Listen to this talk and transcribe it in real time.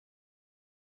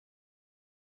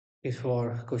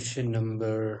For question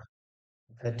number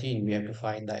 13, we have to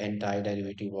find the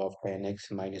antiderivative of tan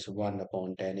x minus 1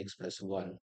 upon tan x plus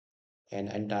 1. And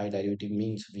antiderivative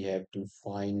means we have to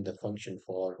find the function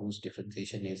for whose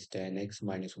differentiation is tan x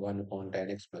minus 1 upon tan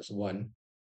x plus 1.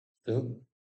 So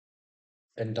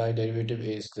antiderivative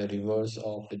is the reverse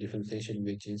of the differentiation,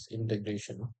 which is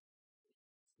integration.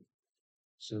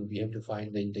 So we have to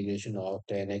find the integration of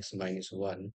tan x minus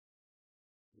 1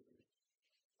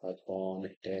 upon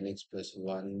tan x plus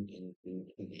 1 in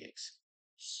dx.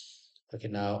 Okay,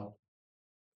 now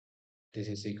this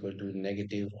is equal to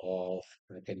negative of,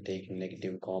 I can take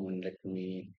negative common. Let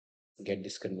me get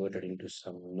this converted into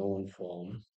some known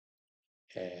form.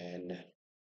 And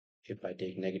if I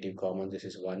take negative common, this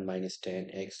is 1 minus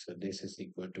tan x. So this is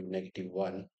equal to negative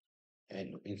 1.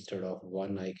 And instead of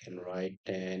 1, I can write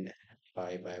tan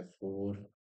pi by 4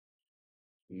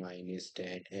 minus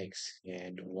tan x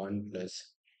and 1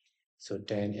 plus. So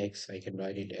tan x, I can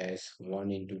write it as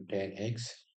 1 into tan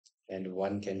x. And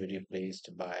 1 can be replaced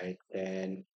by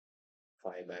tan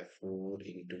pi by 4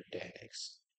 into tan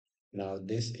x. Now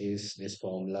this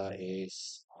formula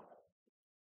is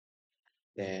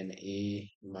tan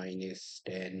A minus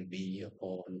tan B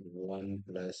upon 1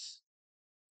 plus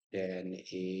tan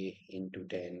A into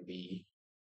tan B,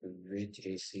 which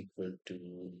is equal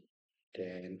to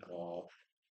tan of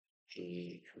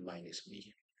A minus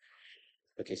B.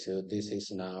 Okay, so this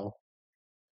is now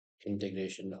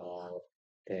integration of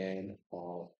tan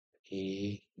of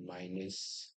A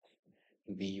minus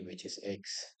B, which is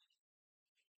x.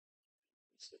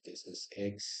 So this is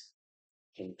x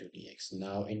into dx.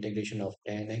 Now integration of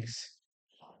tan x.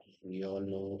 We all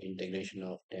know integration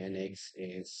of tan x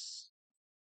is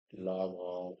log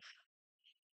of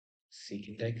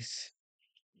secant x.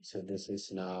 So this is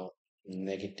now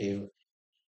negative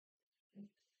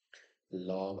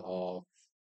log of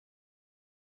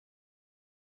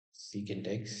secant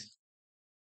x,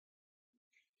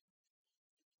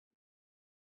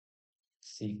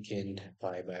 secant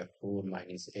pi by 4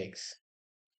 minus x,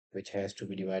 which has to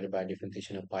be divided by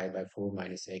differentiation of pi by 4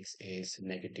 minus x is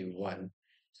negative 1.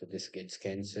 So this gets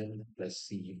cancelled plus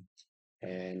c.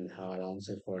 And our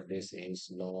answer for this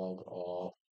is log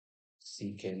of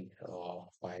secant of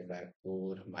pi by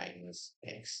 4 minus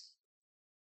x.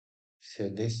 So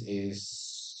this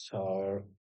is our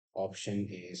option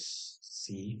is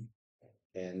C.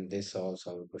 And this solves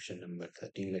our question number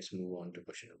 13. Let's move on to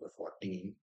question number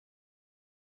 14.